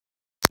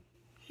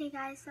Hey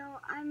guys, so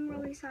I'm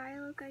really sorry I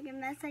look like a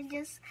mess. I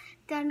just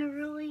done a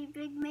really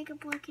big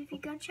makeup look. If you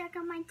go check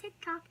out my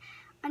TikTok,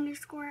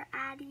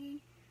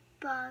 _Addie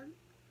bug,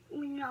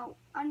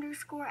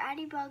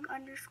 _Addie bug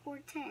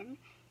 _10,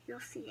 you'll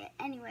see it.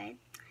 Anyway,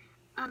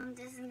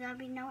 this is gonna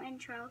be no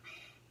intro.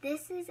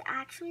 This is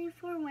actually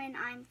for when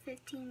I'm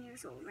 15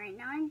 years old. Right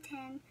now I'm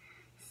 10,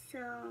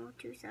 so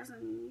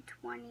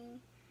 2020,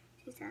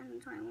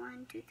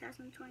 2021,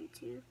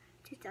 2022,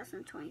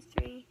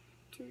 2023.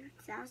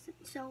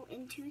 So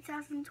in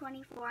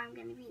 2024, I'm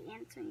going to be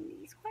answering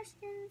these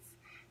questions.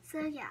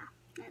 So yeah,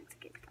 let's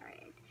get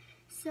started.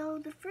 So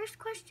the first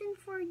question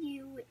for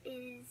you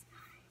is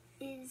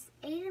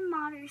Aiden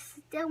Motter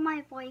still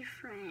my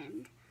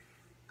boyfriend?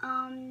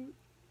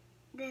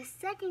 The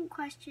second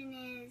question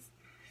is,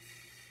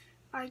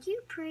 are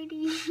you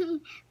pretty?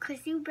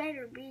 Cause you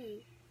better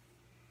be.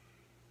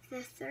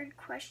 The third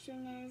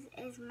question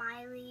is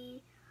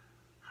Miley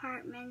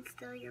Hartman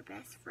still your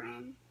best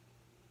friend?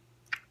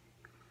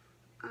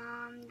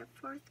 The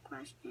fourth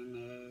question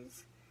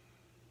is,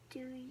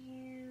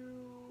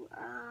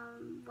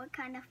 what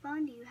kind of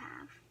phone do you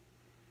have?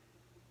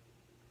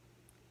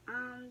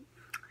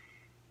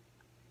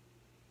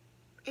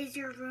 Is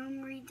your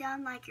room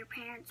redone like your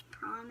parents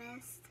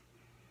promised?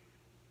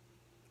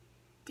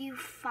 Do you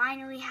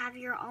finally have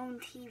your own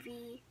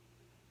TV?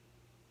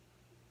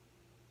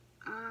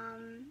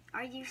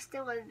 Are you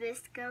still a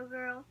Visco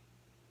girl?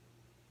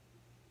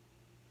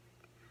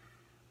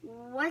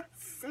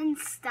 What's in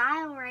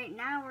style right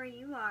now where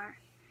you are?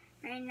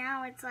 Right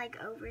now it's like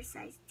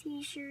oversized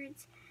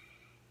t-shirts,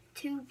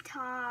 tube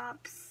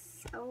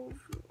tops,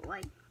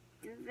 like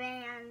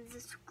Vans,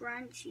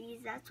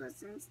 scrunchies. That's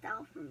what's in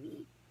style for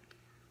me.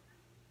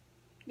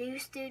 Do you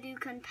still do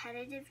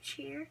competitive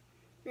cheer?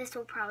 This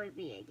will probably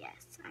be a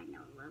yes. I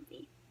know it will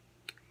be.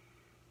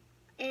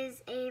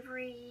 Is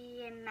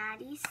Avery and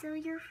Maddie still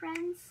your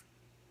friends?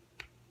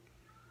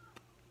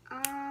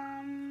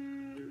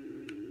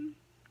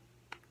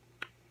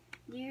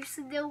 Do you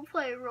still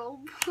play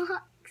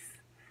Roblox?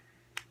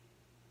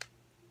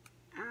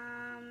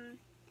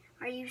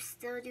 Are you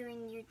still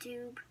doing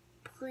YouTube?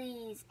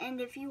 Please. And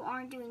if you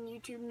aren't doing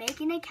YouTube, make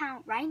an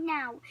account right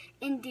now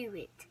and do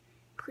it.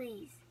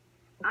 Please.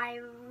 I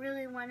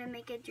really want to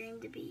make a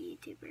dream to be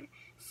a YouTuber.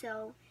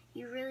 So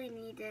you really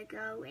need to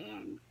go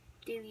and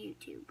do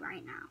YouTube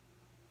right now.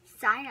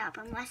 Sign up.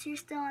 Unless you're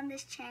still on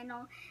this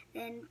channel,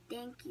 then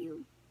thank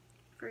you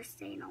for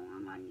staying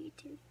along on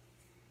YouTube.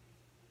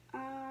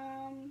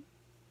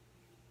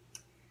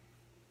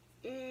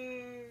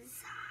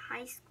 Is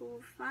high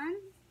school fun?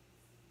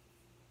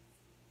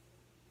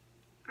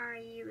 Are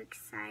you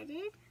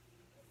excited?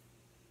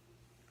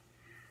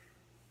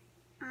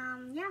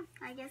 Yeah,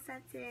 I guess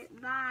that's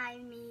it. Bye,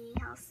 me.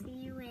 I'll see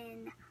you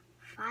in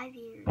 5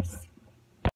 years.